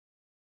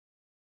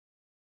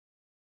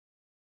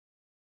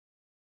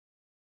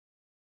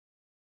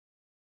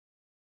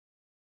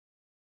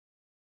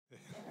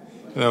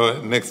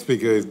Now, next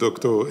speaker is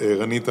Dr.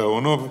 Ranit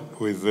Aharonov,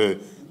 who is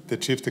the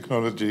Chief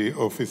Technology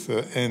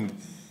Officer and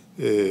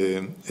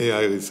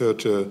AI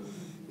researcher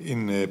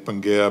in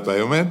Pangea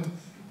Biomed,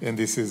 and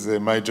this is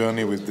my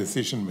journey with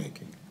decision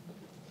making.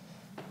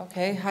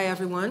 Okay, hi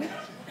everyone.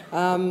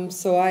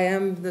 So I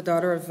am the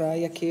daughter of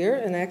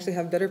Yakir, and I actually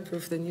have better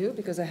proof than you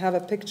because I have a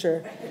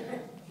picture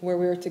where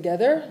we were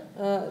together,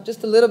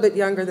 just a little bit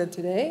younger than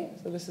today.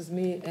 So this is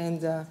me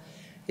and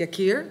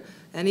Yakir.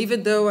 And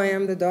even though I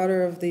am the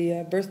daughter of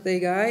the birthday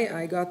guy,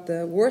 I got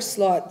the worst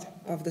slot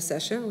of the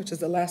session, which is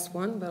the last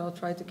one, but I'll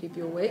try to keep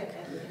you awake.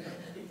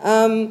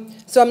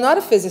 So I'm not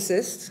a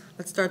physicist.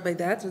 Let's start by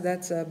that. So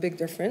that's a big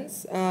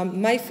difference.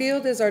 My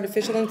field is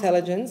artificial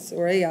intelligence,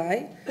 or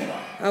AI,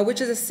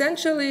 which is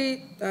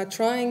essentially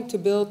trying to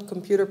build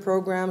computer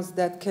programs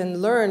that can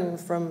learn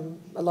from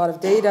a lot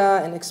of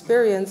data and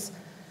experience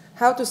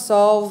how to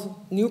solve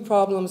new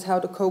problems, how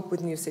to cope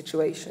with new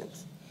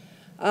situations.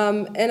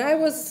 And I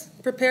was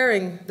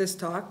preparing this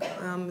talk,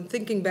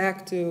 thinking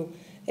back to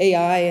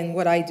AI and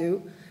what I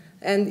do.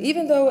 And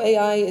even though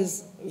AI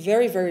is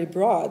very, very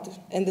broad,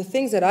 and the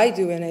things that I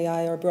do in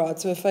AI are broad,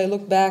 so if I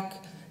look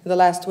back in the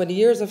last 20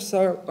 years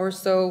or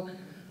so,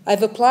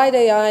 I've applied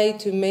AI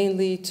to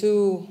mainly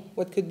two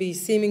what could be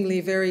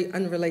seemingly very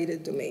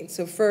unrelated domains.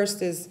 So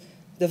first is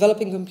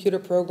developing computer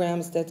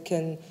programs that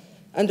can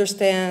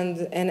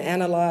understand and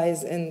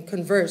analyze and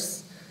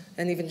converse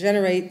and even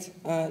generate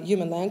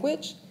human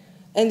language.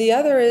 And the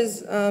other is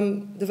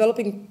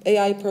developing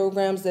AI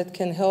programs that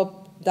can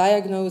help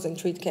diagnose and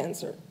treat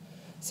cancer.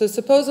 So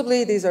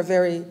supposedly these are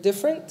very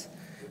different,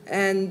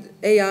 and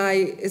AI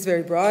is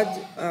very broad.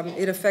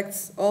 It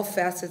affects all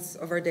facets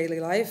of our daily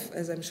life,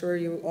 as I'm sure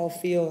you all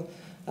feel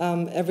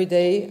every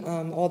day,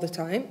 all the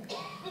time.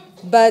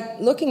 But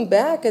looking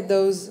back at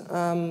those,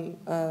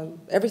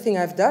 everything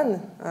I've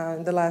done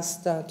in the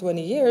last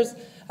 20 years,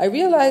 I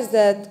realized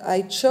that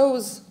I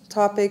chose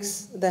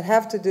topics that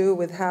have to do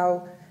with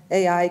how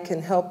AI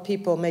can help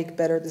people make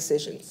better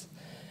decisions.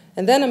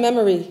 And then a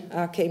memory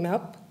came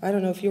up. I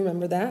don't know if you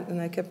remember that,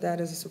 and I kept that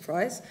as a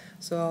surprise,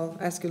 so I'll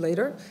ask you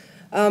later.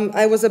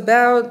 I was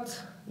about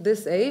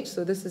this age,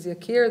 so this is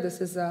Yakir,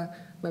 this is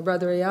my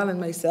brother Eyal and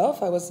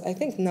myself. I was, I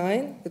think,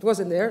 9. It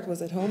wasn't there, it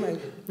was at home, I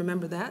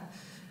remember that.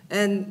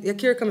 And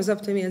Yakir comes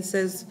up to me and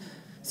says,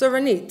 so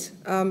Ranit,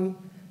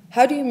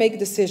 how do you make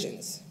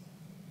decisions?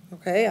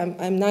 Okay,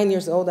 I'm 9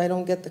 years old, I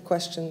don't get the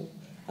question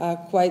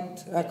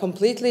quite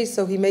completely,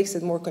 so he makes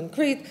it more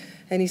concrete,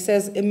 and he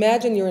says,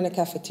 imagine you're in a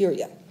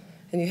cafeteria,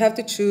 and you have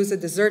to choose a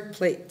dessert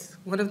plate.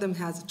 One of them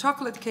has a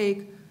chocolate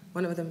cake,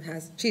 one of them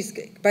has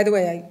cheesecake. By the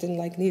way, I didn't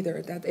like neither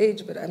at that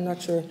age, but I'm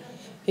not sure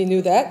he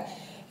knew that.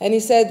 And he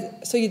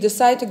said, so you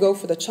decide to go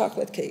for the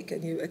chocolate cake,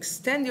 and you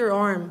extend your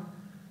arm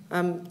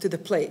to the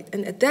plate.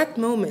 And at that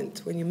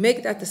moment, when you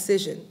make that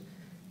decision,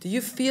 do you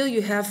feel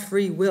you have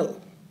free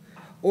will?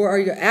 Or are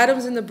your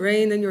atoms in the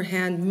brain and your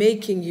hand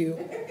making you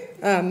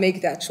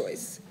make that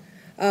choice?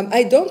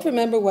 I don't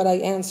remember what I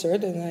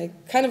answered, and I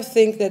kind of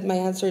think that my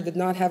answer did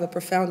not have a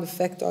profound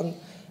effect on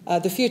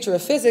the future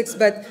of physics,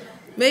 but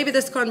maybe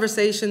this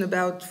conversation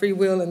about free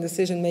will and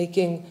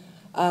decision-making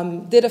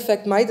did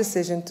affect my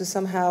decision to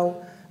somehow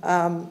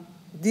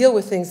deal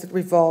with things that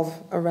revolve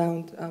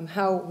around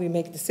how we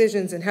make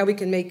decisions and how we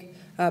can make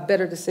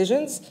better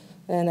decisions.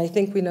 And I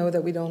think we know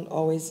that we don't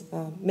always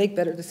make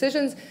better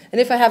decisions. And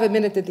if I have a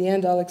minute at the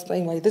end, I'll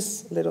explain why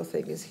this little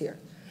thing is here.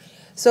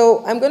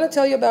 So I'm going to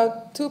tell you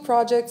about 2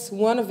 projects,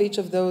 one of each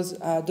of those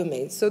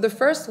domains. So the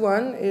first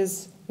one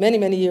is many,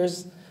 many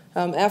years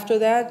after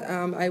that.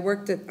 I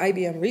worked at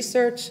IBM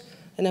Research,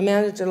 and I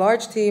managed a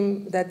large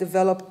team that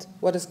developed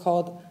what is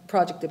called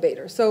Project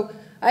Debater. So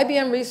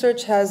IBM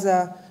Research has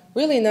a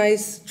really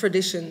nice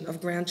tradition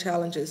of grand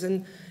challenges.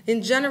 And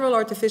in general,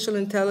 artificial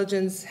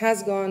intelligence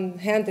has gone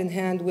hand in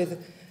hand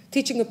with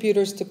teaching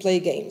computers to play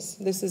games.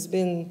 This has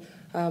been,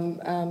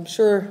 I'm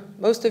sure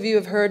most of you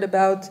have heard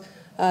about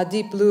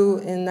Deep Blue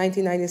in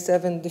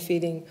 1997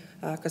 defeating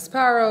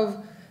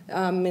Kasparov.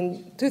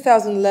 In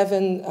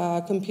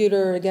 2011,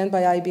 computer, again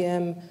by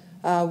IBM,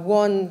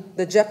 won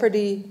the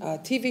Jeopardy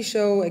TV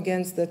show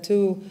against the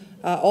 2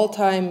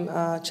 all-time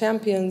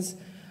champions.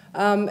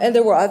 And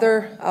there were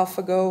other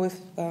AlphaGo,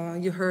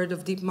 if you heard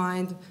of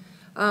DeepMind.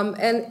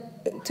 And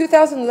in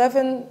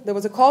 2011, there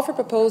was a call for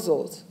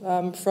proposals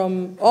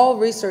from all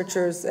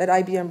researchers at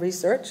IBM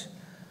Research,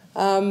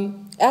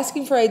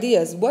 asking for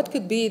ideas. What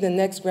could be the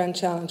next grand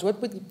challenge?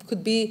 What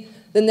could be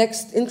the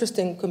next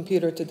interesting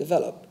computer to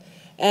develop?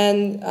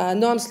 And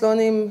Noam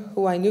Slonim,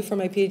 who I knew from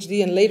my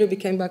PhD and later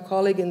became my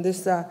colleague in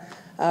this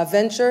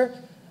venture,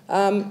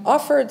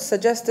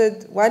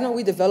 suggested, why don't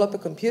we develop a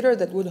computer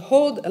that would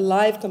hold a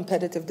live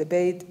competitive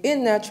debate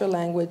in natural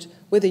language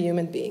with a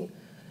human being?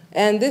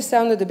 And this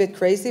sounded a bit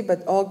crazy,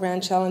 but all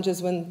grand challenges,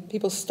 when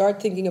people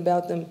start thinking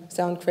about them,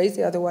 sound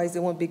crazy. Otherwise, they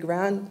won't be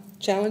grand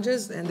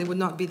challenges, and they would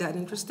not be that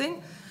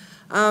interesting.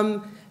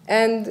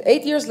 And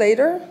 8 years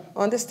later,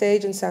 on the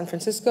stage in San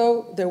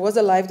Francisco, there was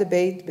a live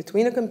debate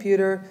between a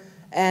computer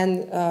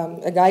and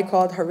a guy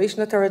called Harish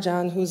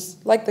Natarajan, who's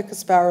like the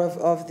Kasparov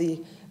of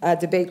the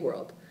debate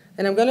world.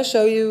 And I'm going to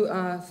show you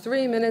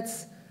 3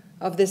 minutes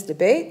of this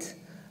debate.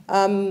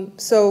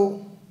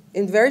 So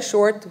in very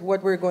short,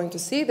 what we're going to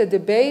see, the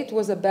debate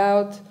was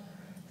about,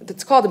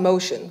 it's called a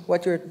motion,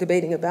 what you're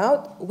debating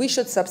about. We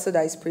should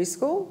subsidize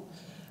preschool.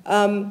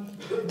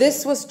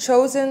 This was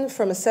chosen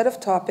from a set of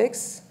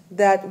topics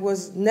that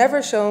was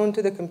never shown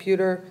to the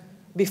computer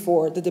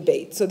before the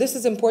debate. So this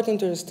is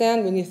important to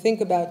understand when you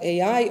think about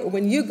AI, or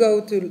when you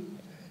go to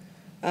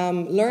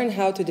learn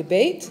how to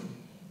debate,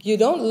 you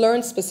don't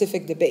learn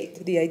specific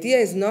debate. The idea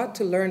is not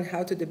to learn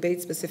how to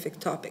debate specific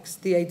topics.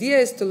 The idea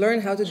is to learn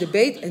how to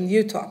debate a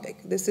new topic.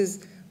 This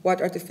is what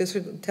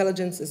artificial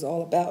intelligence is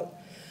all about.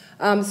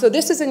 So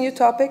this is a new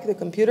topic. The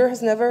computer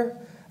has never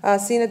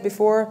seen it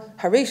before.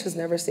 Harish has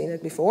never seen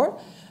it before.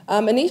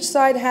 And each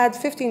side had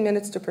 15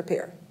 minutes to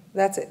prepare.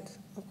 That's it,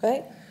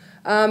 okay?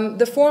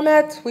 The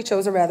format, we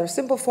chose a rather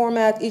simple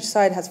format. Each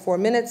side has 4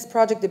 minutes.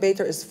 Project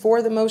debater is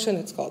for the motion.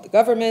 It's called the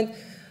government.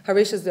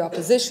 Harish is the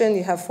opposition.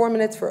 You have 4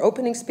 minutes for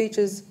opening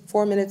speeches,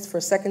 4 minutes for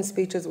second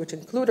speeches, which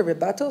include a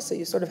rebuttal, so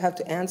you sort of have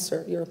to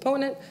answer your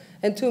opponent,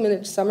 and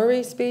 2-minute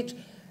summary speech,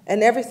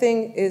 and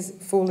everything is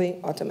fully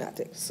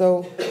automatic.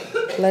 So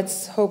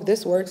let's hope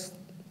this works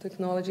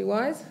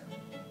technology-wise.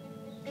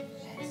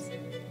 Yes.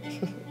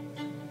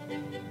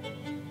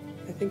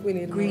 I think we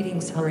need...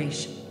 Greetings,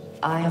 Harish.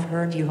 I have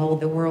heard you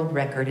hold the world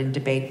record in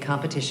debate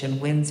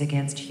competition wins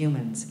against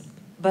humans,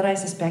 but I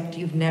suspect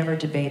you've never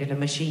debated a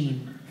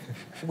machine.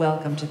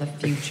 Welcome to the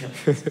future.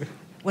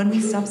 When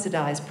we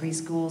subsidize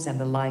preschools and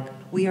the like,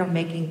 we are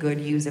making good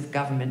use of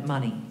government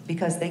money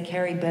because they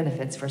carry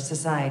benefits for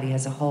society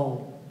as a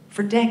whole.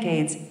 For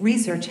decades,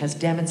 research has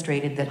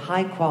demonstrated that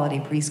high-quality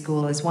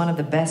preschool is one of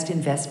the best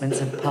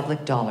investments of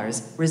public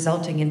dollars,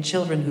 resulting in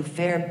children who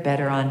fare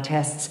better on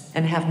tests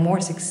and have more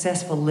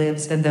successful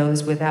lives than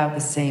those without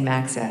the same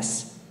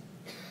access.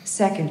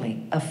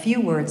 Secondly, a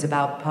few words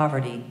about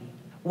poverty.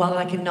 While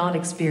I cannot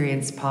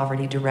experience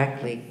poverty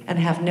directly and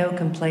have no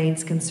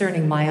complaints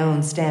concerning my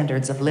own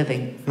standards of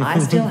living, I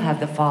still have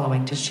the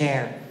following to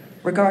share.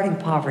 Regarding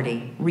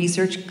poverty,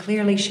 research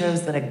clearly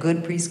shows that a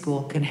good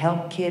preschool can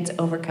help kids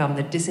overcome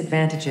the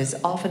disadvantages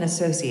often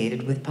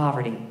associated with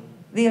poverty.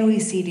 The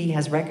OECD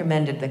has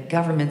recommended that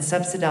government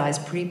subsidize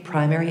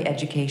pre-primary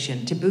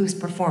education to boost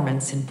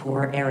performance in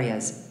poorer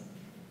areas.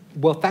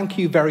 Well, thank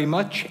you very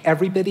much,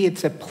 everybody.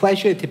 It's a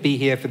pleasure to be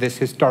here for this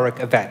historic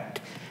event.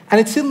 And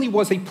it certainly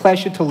was a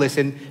pleasure to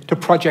listen to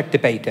Project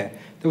Debater.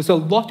 There was a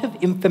lot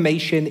of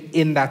information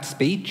in that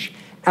speech,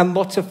 and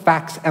lots of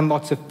facts and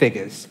lots of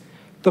figures.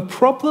 The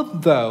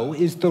problem, though,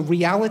 is the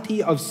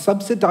reality of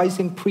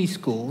subsidizing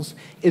preschools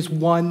is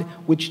one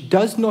which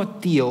does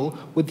not deal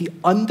with the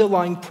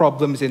underlying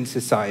problems in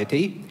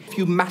society. If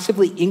you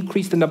massively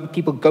increase the number of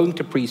people going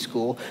to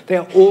preschool, they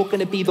are all going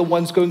to be the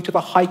ones going to the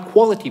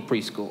high-quality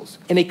preschools.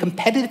 In a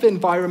competitive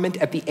environment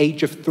at the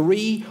age of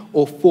 3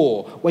 or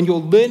 4, when you're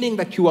learning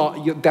that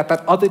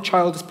that other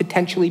child is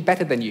potentially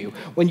better than you,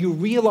 when you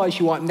realize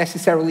you aren't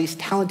necessarily as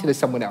talented as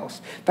someone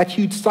else, that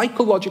huge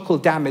psychological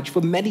damage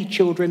for many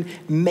children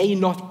may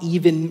mean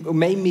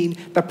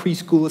that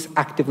preschool is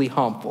actively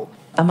harmful.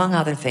 Among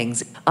other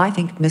things, I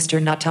think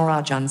Mr.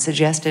 Natarajan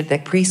suggested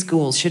that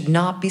preschools should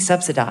not be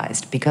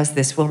subsidized because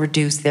this will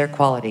reduce their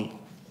quality.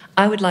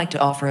 I would like to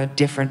offer a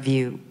different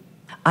view.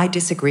 I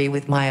disagree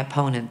with my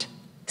opponent.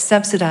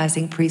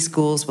 Subsidizing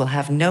preschools will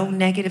have no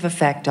negative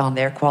effect on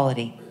their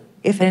quality.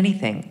 If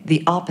anything,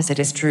 the opposite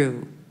is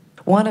true.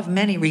 One of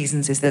many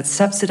reasons is that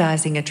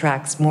subsidizing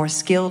attracts more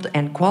skilled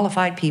and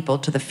qualified people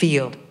to the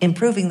field,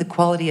 improving the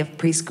quality of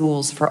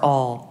preschools for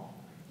all.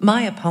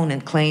 My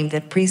opponent claimed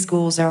that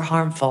preschools are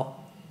harmful.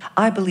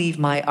 I believe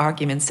my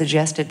argument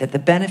suggested that the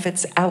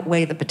benefits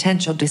outweigh the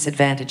potential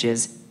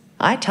disadvantages.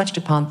 I touched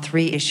upon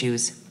 3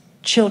 issues: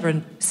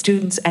 children,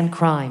 students, and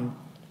crime.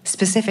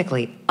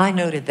 Specifically, I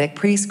noted that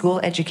preschool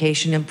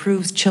education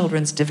improves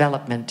children's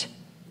development.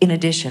 In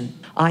addition,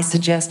 I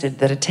suggested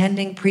that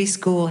attending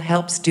preschool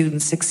helps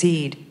students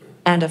succeed.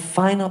 And a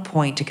final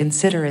point to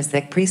consider is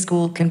that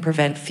preschool can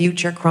prevent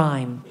future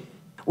crime.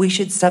 We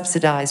should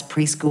subsidize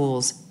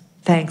preschools.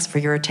 Thanks for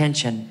your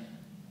attention.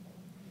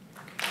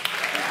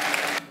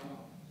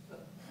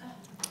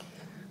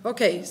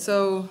 Okay,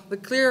 so the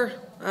clear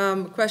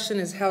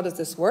question is, how does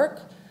this work?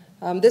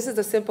 This is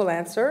a simple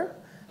answer.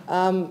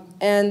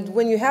 And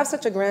when you have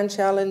such a grand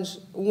challenge,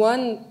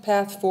 one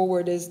path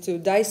forward is to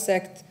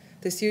dissect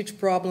this huge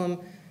problem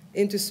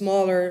into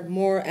smaller,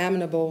 more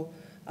amenable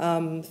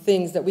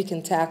things that we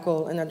can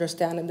tackle and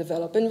understand and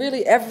develop. And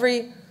really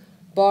every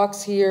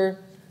box here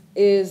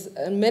is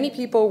many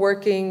people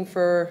working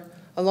for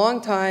a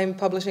long time,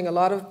 publishing a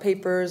lot of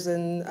papers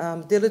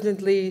and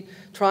diligently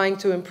trying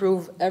to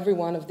improve every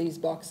one of these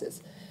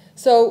boxes.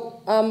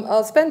 So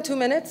I'll spend 2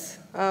 minutes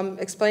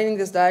explaining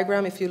this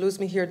diagram. If you lose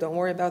me here, don't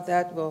worry about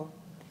that.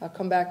 I'll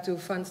come back to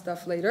fun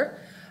stuff later.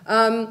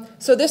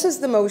 So this is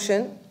the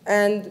motion.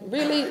 And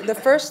really, the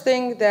first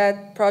thing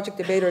that Project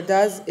Debater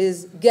does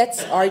is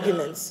gets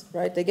arguments,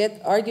 right? They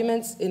get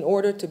arguments in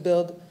order to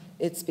build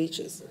its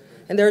speeches.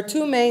 And there are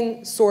 2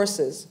 main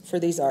sources for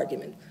these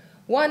arguments.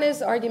 One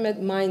is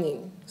argument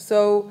mining.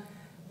 So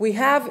We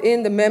have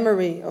in the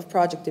memory of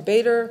Project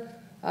Debater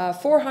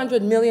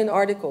 400 million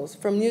articles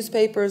from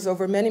newspapers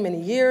over many, many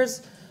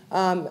years,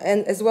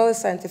 and as well as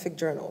scientific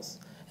journals.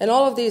 And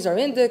all of these are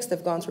indexed,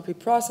 they've gone through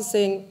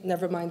pre-processing,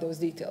 never mind those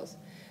details.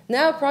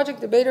 Now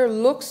Project Debater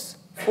looks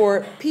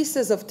for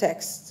pieces of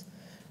text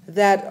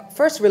that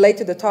first relate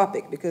to the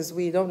topic, because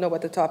we don't know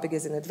what the topic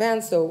is in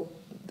advance, so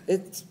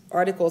it's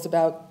articles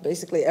about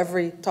basically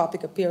every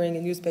topic appearing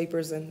in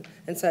newspapers and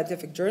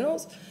scientific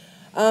journals.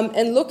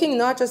 And looking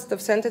not just of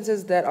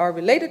sentences that are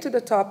related to the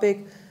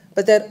topic,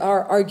 but that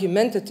are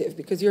argumentative,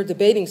 because you're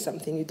debating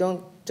something. You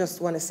don't just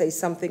want to say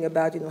something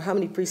about, how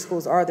many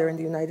preschools are there in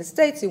the United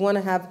States. You want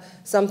to have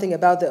something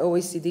about the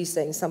OECD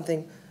saying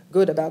something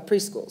good about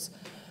preschools.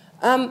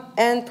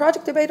 And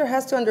Project Debater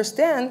has to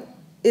understand,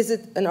 is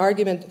it an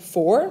argument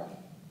for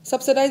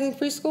subsidizing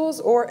preschools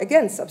or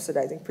against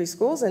subsidizing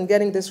preschools? And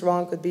getting this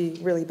wrong could be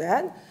really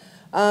bad.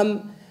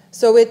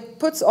 So it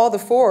puts all the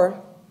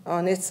four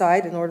on its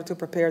side in order to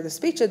prepare the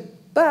speech,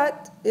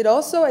 but it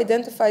also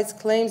identifies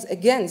claims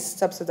against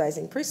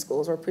subsidizing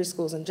preschools or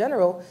preschools in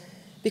general,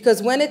 because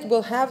when it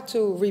will have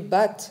to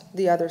rebut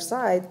the other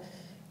side,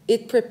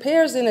 it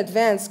prepares in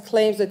advance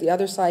claims that the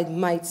other side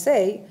might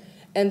say,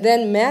 and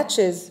then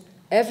matches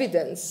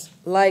evidence,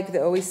 like the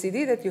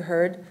OECD that you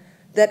heard,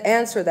 that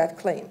answer that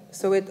claim.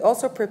 So it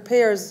also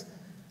prepares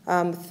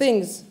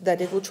things that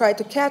it will try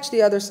to catch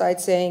the other side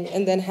saying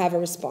and then have a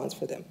response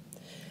for them.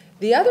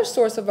 The other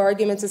source of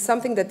arguments is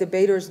something that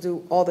debaters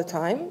do all the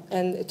time,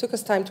 and it took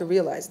us time to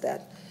realize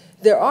that.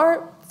 There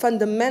are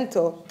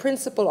fundamental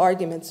principal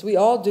arguments. We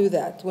all do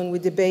that when we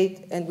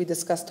debate and we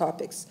discuss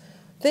topics.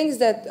 Things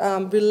that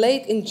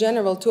relate in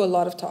general to a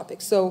lot of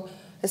topics. So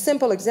a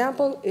simple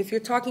example, if you're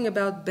talking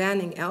about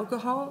banning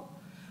alcohol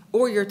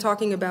or you're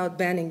talking about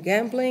banning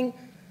gambling,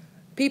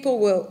 people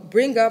will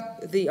bring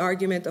up the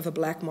argument of a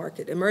black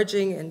market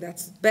emerging, and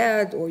that's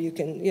bad, or you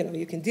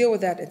can deal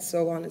with that, and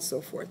so on and so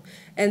forth.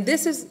 And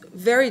this is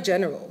very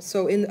general.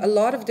 So in a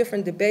lot of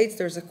different debates,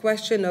 there's a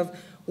question of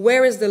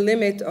where is the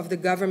limit of the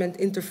government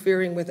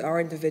interfering with our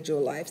individual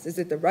lives? Is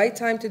it the right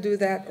time to do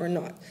that or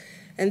not?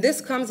 And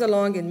this comes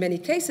along in many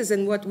cases,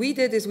 and what we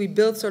did is we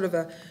built sort of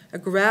a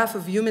graph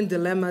of human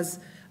dilemmas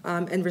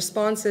and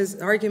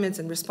responses, arguments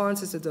and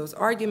responses to those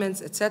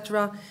arguments,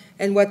 etc.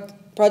 And what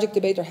Project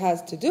Debater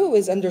has to do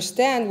is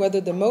understand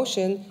whether the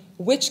motion,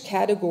 which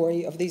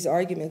category of these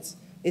arguments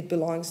it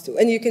belongs to.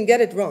 And you can get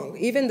it wrong.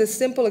 Even the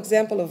simple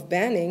example of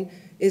banning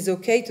is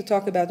okay to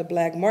talk about the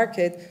black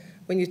market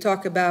when you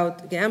talk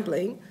about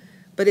gambling,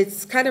 but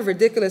it's kind of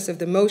ridiculous if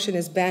the motion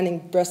is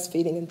banning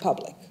breastfeeding in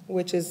public,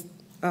 which is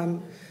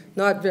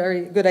not a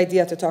very good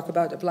idea to talk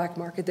about the black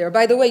market there.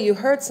 By the way, you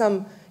heard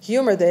some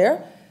humor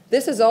there.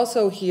 This is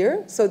also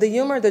here. So the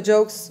humor, the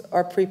jokes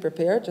are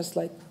pre-prepared, just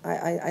like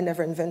I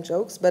never invent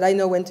jokes, but I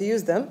know when to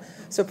use them.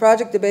 So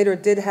Project Debater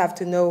did have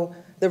to know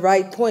the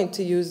right point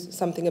to use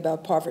something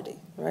about poverty,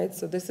 right?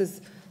 So this is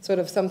sort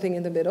of something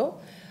in the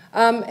middle.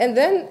 And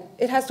then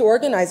it has to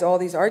organize all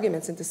these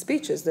arguments into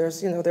speeches.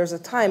 There's a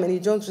time, and you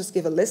don't just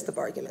give a list of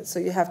arguments. So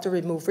you have to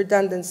remove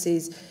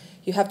redundancies.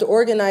 You have to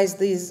organize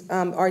these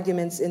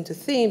arguments into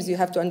themes. You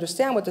have to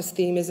understand what this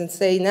theme is and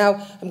say,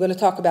 now I'm going to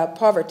talk about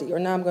poverty, or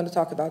now I'm going to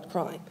talk about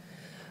crime.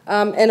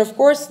 And of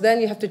course,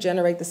 then you have to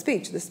generate the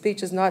speech. The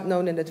speech is not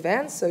known in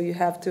advance, so you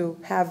have to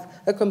have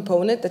a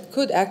component that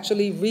could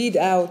actually read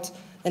out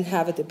and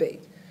have a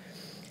debate.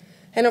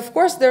 And of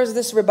course, there's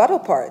this rebuttal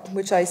part,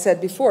 which I said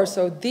before.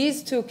 So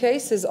these two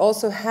cases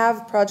also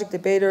have Project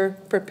Debater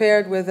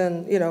prepared with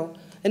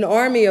an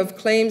army of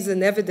claims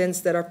and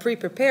evidence that are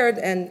pre-prepared,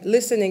 and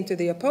listening to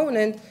the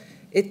opponent,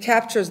 it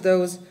captures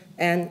those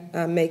and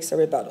makes a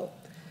rebuttal.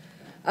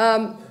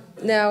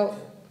 Now,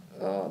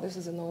 this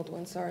is an old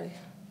one, sorry.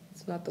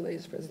 It's not the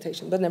latest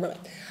presentation, but never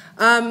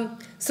mind.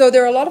 So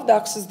there are a lot of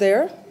boxes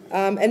there,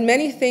 and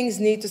many things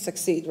need to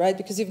succeed, right?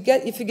 Because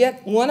if you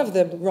get one of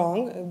them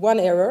wrong, one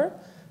error,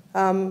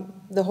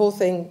 the whole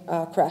thing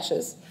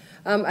crashes.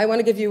 I want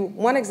to give you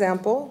one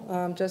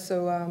example, just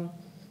so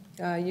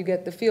you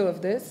get the feel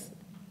of this.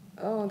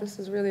 Oh, this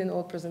is really an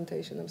old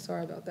presentation. I'm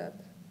sorry about that.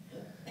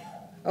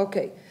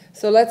 Okay,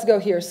 so let's go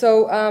here.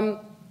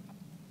 So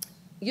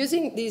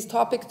using these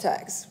topic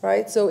tags,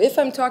 right? So if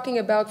I'm talking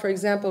about, for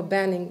example,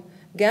 banning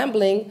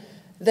gambling,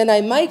 then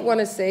I might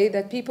want to say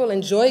that people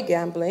enjoy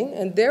gambling,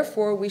 and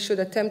therefore we should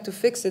attempt to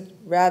fix it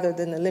rather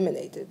than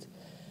eliminate it.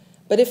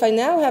 But if I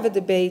now have a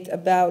debate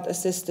about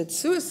assisted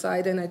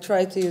suicide, and I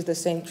try to use the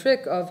same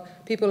trick of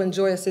people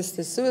enjoy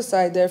assisted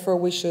suicide, therefore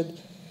we should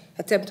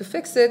attempt to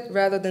fix it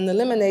rather than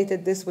eliminate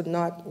it, this would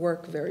not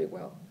work very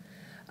well.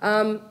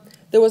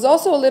 There was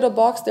also a little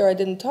box there I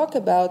didn't talk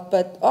about,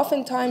 but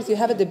oftentimes you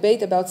have a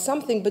debate about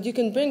something, but you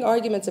can bring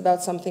arguments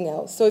about something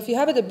else. So if you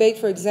have a debate,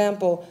 for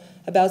example,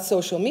 about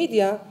social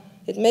media,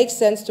 it makes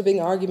sense to bring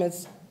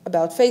arguments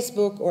about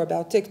Facebook or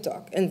about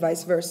TikTok, and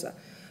vice versa.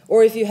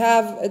 Or if you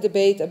have a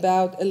debate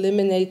about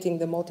eliminating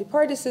the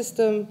multi-party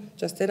system,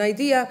 just an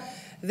idea,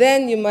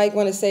 then you might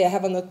want to say, I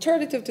have an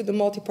alternative to the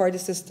multi-party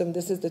system.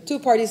 This is the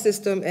two-party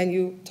system, and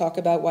you talk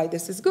about why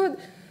this is good.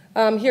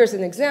 Here's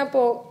an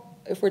example.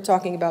 If we're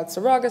talking about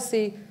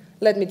surrogacy,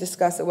 let me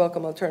discuss a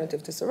welcome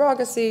alternative to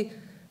surrogacy.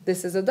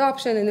 This is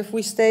adoption. And if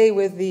we stay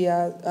with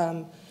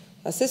the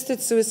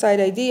assisted suicide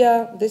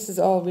idea, this is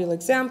all real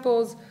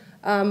examples.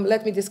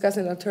 Let me discuss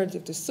an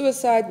alternative to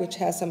suicide, which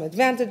has some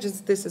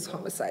advantages. This is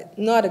homicide.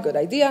 Not a good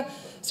idea.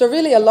 So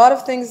really, a lot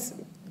of things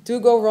do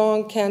go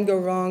wrong, can go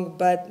wrong,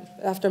 but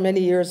after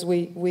many years,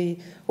 we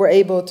were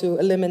able to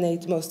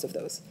eliminate most of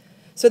those.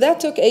 So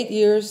that took 8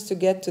 years to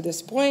get to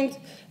this point,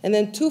 and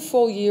then 2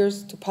 full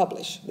years to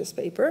publish this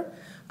paper.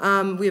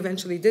 We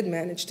eventually did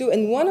manage to.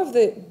 And one of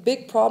the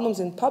big problems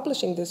in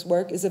publishing this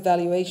work is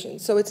evaluation.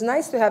 So it's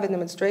nice to have a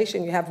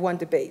demonstration, you have one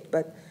debate,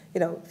 but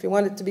if you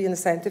want it to be in a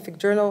scientific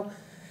journal,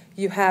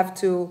 you have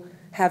to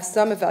have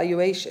some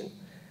evaluation.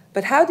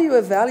 But how do you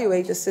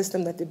evaluate a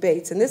system that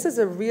debates? And this is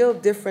a real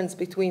difference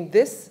between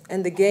this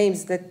and the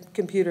games that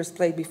computers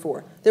played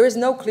before. There is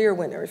no clear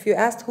winner. If you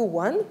asked who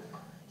won,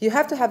 you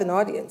have to have an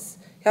audience.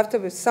 You have to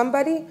have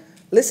somebody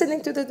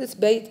listening to the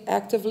debate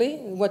actively.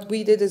 And what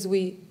we did is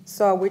we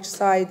saw which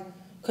side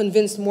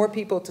convinced more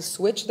people to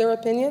switch their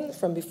opinion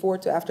from before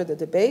to after the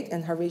debate,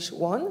 and Harish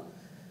won.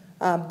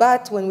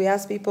 But when we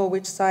asked people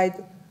which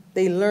side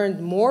they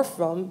learned more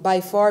from, by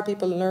far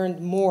people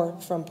learned more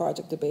from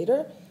Project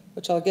Debater,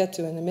 which I'll get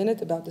to in a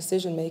minute about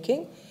decision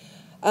making.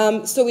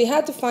 So we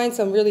had to find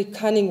some really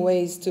cunning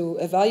ways to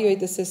evaluate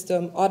the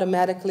system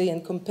automatically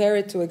and compare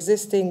it to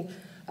existing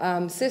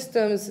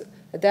systems.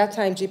 At that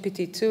time,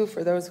 GPT-2,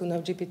 for those who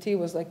know GPT,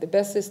 was like the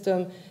best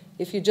system.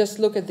 If you just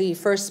look at the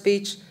first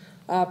speech,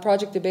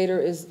 Project Debater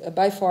is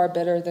by far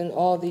better than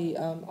all the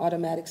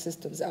automatic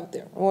systems out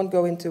there. I won't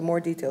go into more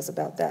details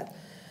about that.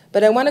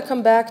 But I want to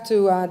come back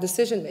to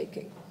decision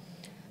making.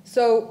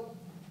 So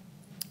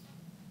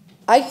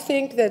I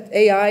think that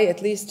AI, at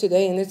least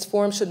today in its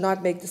form, should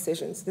not make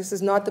decisions. This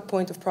is not the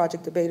point of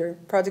Project Debater.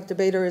 Project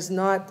Debater is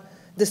not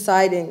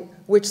deciding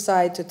which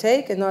side to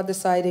take and not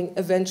deciding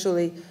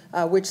eventually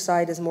which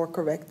side is more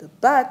correct.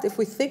 But if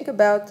we think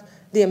about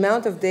the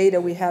amount of data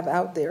we have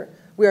out there,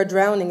 we are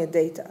drowning in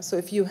data. So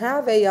if you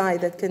have AI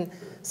that can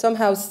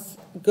somehow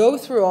go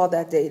through all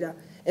that data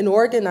and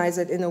organize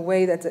it in a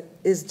way that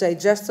is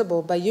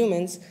digestible by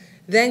humans,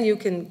 then you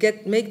can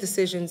make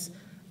decisions,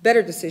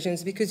 better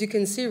decisions, because you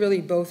can see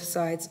really both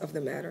sides of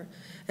the matter.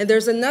 And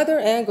there's another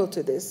angle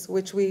to this,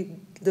 which we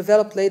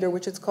developed later,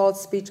 which is called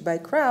speech by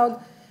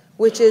crowd,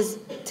 which is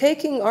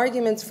taking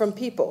arguments from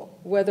people,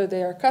 whether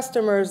they are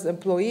customers,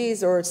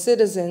 employees, or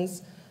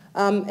citizens,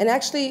 and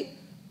actually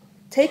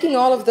taking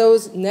all of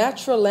those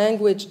natural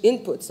language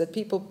inputs that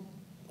people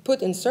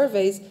put in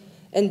surveys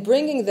and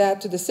bringing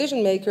that to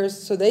decision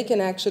makers so they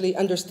can actually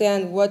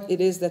understand what it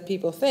is that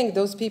people think,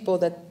 those people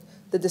that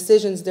the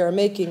decisions they're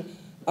making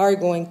are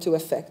going to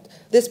affect.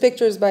 This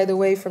picture is, by the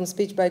way, from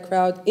Speech by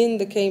Crowd in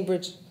the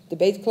Cambridge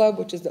Debate Club,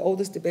 which is the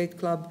oldest debate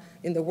club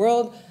in the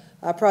world.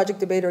 Project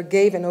Debater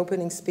gave an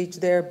opening speech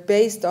there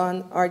based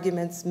on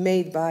arguments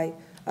made by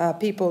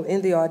people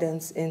in the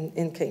audience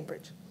in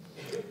Cambridge.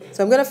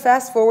 So I'm going to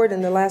fast forward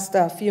in the last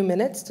few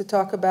minutes to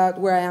talk about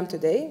where I am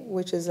today,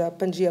 which is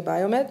Pangea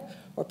Biomed,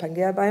 or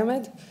Pangea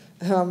Biomed.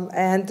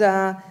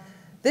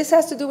 This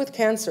has to do with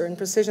cancer and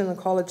precision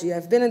oncology.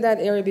 I've been in that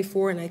area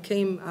before, and I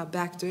came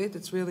back to it.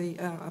 It's really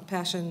a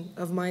passion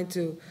of mine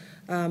to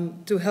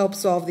help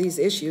solve these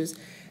issues.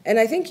 And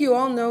I think you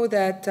all know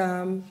that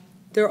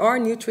there are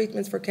new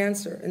treatments for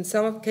cancer. In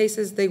some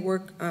cases, they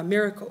work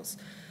miracles.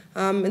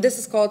 And this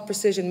is called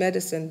precision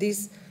medicine.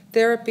 These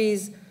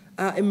therapies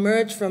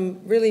emerge from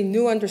really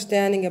new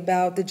understanding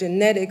about the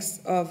genetics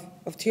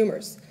of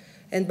tumors.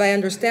 And by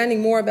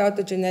understanding more about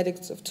the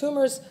genetics of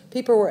tumors,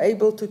 people were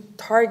able to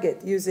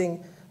target,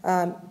 using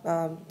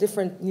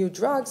different new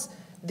drugs,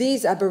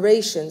 these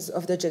aberrations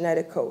of the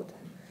genetic code.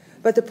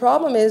 But the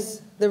problem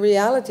is, the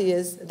reality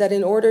is that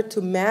in order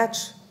to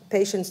match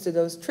patients to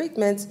those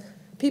treatments,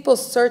 people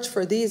search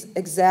for these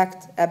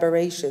exact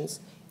aberrations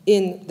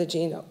in the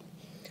genome.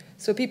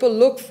 So people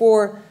look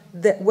for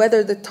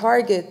whether the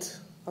target,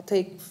 I'll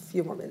take a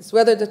few more minutes,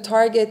 whether the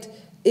target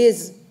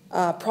is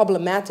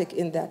problematic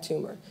in that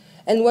tumor.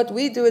 And what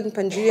we do in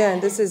Pangea,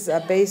 and this is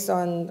based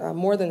on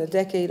more than a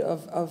decade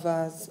of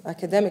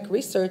academic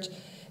research,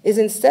 is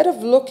instead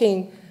of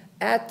looking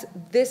at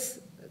this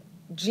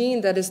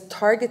gene that is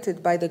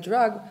targeted by the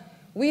drug,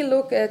 we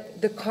look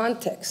at the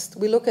context.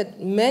 We look at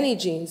many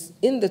genes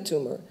in the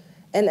tumor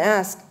and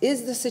ask,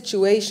 is the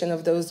situation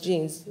of those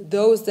genes,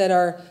 those that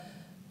are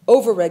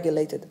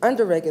overregulated,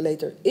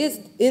 underregulated, is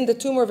in the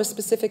tumor of a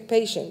specific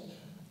patient,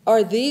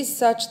 are these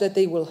such that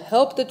they will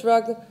help the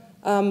drug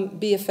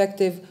be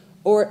effective,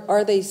 or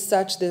are they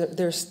such that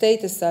their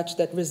state is such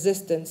that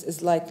resistance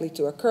is likely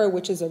to occur,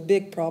 which is a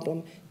big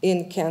problem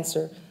in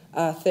cancer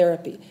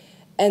therapy.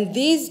 And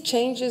these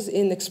changes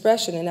in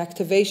expression and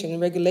activation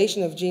and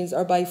regulation of genes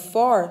are by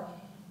far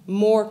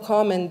more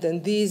common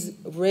than these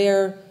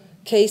rare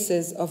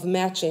cases of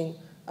matching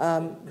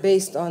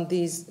based on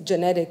these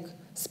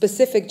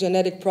specific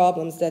genetic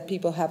problems that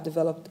people have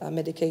developed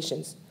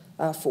medications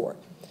for.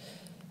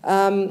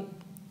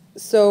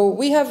 So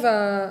we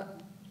have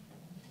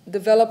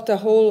developed a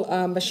whole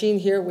machine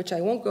here, which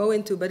I won't go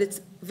into, but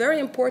it's very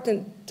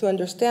important to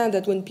understand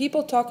that when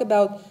people talk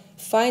about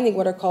finding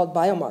what are called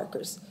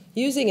biomarkers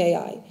using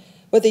AI,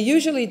 what they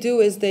usually do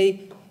is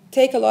they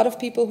take a lot of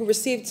people who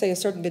received, say, a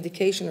certain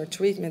medication or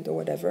treatment or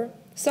whatever.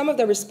 Some of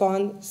them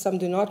respond, some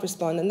do not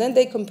respond, and then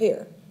they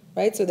compare,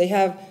 right? So they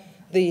have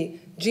the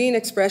gene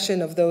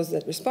expression of those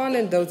that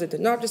responded, those that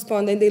did not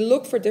respond, and they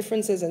look for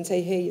differences and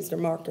say, hey, is there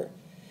a marker?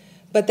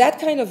 But that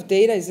kind of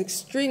data is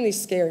extremely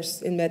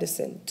scarce in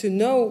medicine. To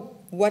know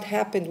what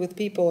happened with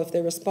people, if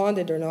they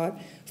responded or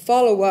not,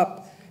 follow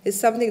up is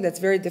something that's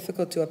very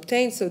difficult to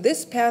obtain. So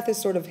this path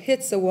is sort of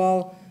hits a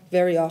wall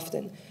very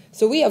often.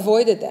 So we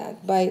avoided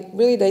that by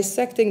really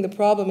dissecting the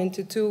problem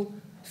into two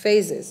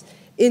phases.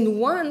 In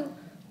one,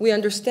 we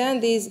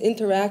understand these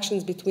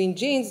interactions between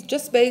genes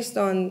just based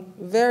on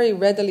very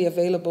readily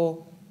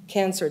available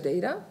cancer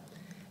data.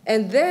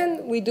 And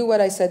then we do what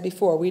I said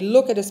before. We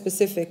look at a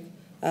specific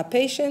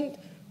patient.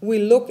 We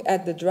look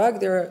at the drug.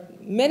 There are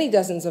many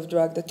dozens of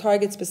drugs that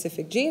target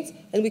specific genes,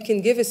 and we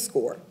can give a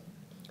score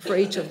for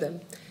each of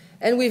them.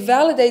 And we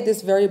validate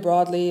this very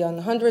broadly on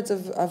hundreds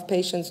of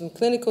patients in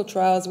clinical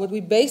trials. What we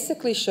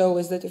basically show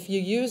is that if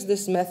you use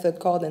this method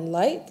called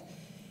Enlight,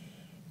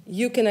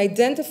 you can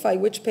identify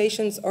which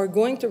patients are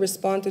going to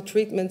respond to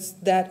treatments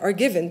that are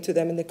given to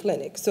them in the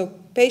clinic. So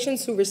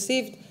patients who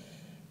received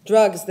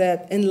drugs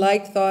that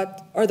Enlight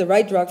thought are the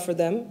right drug for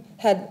them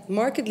had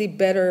markedly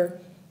better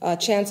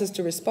chances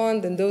to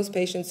respond than those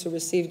patients who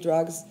received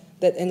drugs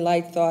that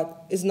Enlight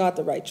thought is not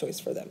the right choice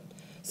for them.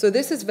 So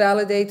this is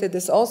validated.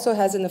 This also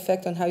has an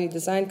effect on how you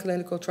design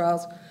clinical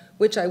trials,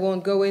 which I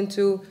won't go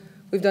into.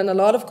 We've done a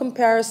lot of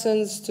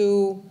comparisons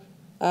to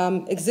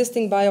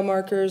existing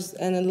biomarkers,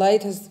 and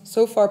Enlight has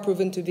so far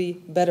proven to be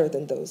better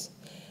than those.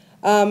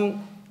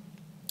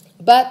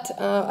 But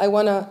I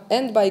want to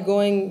end by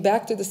going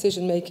back to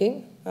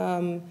decision-making,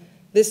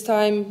 this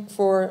time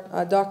for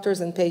doctors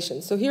and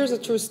patients. So here's a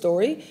true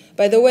story.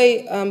 By the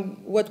way,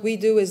 what we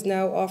do is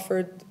now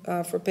offered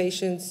for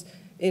patients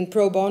in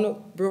pro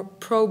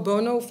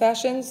bono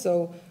fashion,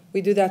 so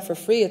we do that for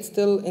free. It's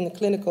still in the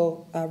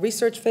clinical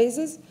research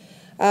phases.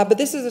 But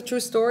this is a true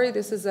story.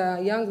 This is a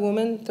young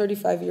woman,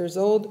 35 years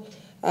old.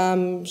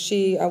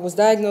 She was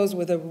diagnosed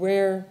with a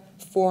rare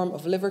form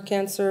of liver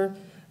cancer.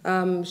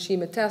 She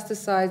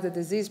metastasized, the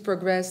disease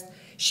progressed.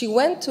 She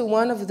went to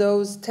one of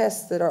those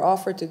tests that are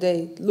offered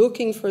today,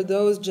 looking for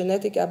those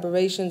genetic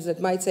aberrations that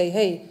might say,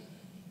 hey,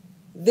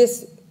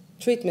 this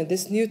treatment,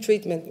 this new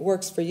treatment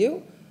works for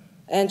you.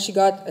 And she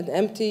got an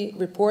empty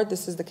report.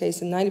 This is the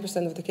case in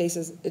 90% of the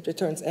cases. It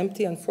returns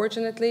empty,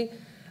 unfortunately.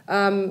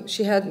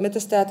 She had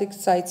metastatic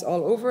sites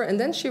all over. And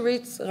then she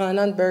reached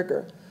Raanan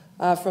Berger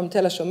from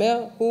Tel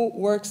HaShomer, who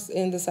works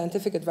in the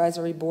scientific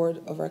advisory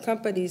board of our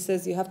company. He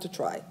says, you have to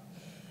try.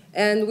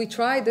 And we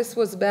tried. This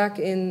was back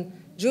in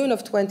June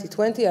of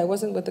 2020. I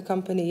wasn't with the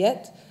company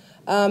yet.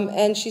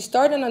 And she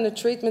started on a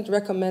treatment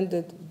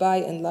recommended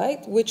by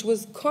Enlight, which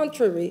was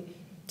contrary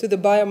to the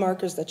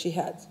biomarkers that she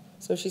had.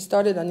 So she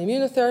started on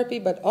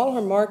immunotherapy, but all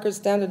her markers,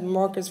 standard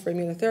markers for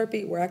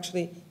immunotherapy, were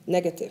actually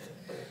negative.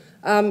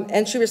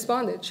 And she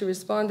responded. She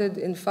responded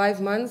in 5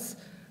 months.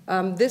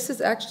 This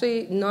is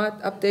actually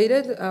not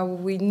updated.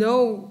 We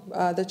know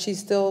that she's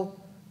still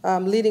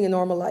leading a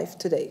normal life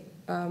today,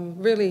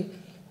 really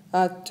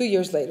 2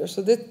 years later.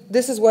 So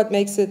this is what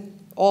makes it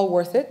all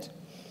worth it.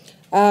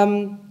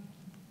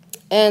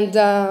 And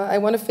I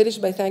want to finish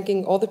by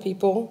thanking all the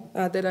people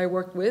that I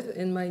worked with.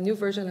 In my new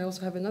version, I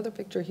also have another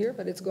picture here,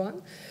 but it's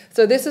gone.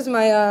 So this is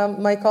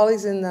my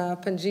colleagues in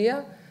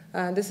Pangea.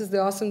 This is the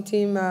awesome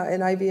team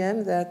in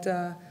IBM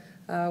that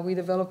we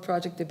developed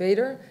Project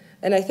Debater.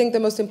 And I think the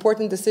most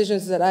important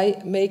decisions that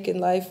I make in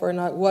life are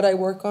not what I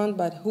work on,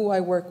 but who I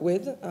work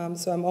with.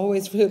 So I'm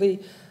always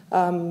really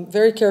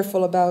very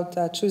careful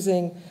about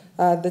choosing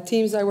the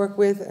teams I work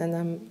with, and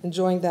I'm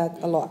enjoying that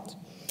a lot.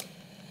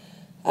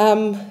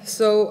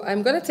 So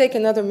I'm going to take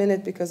another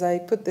minute because I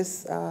put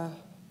this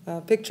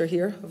picture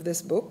here of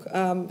this book.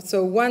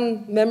 So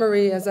one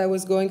memory as I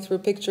was going through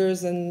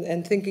pictures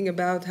and thinking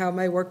about how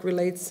my work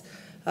relates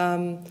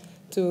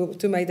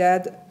to my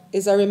dad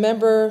is I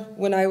remember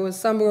when I was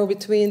somewhere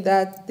between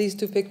these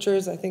two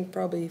pictures, I think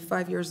probably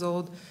 5 years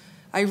old,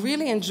 I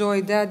really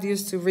enjoyed, Dad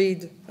used to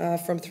read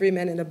from 3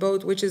 Men in a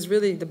Boat, which is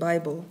really the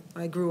Bible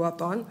I grew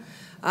up on.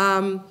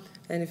 And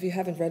if you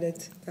haven't read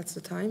it, that's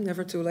the time,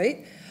 never too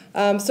late.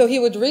 So he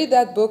would read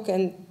that book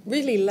and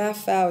really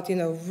laugh out,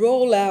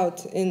 roll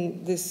out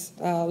in this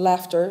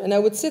laughter. And I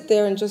would sit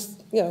there and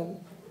just,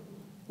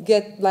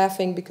 get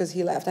laughing because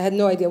he laughed. I had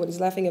no idea what he's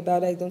laughing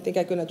about. I don't think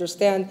I could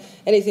understand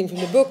anything from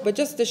the book, but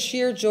just the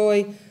sheer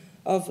joy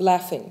of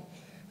laughing.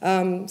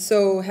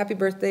 So happy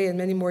birthday and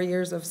many more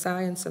years of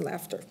science and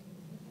laughter.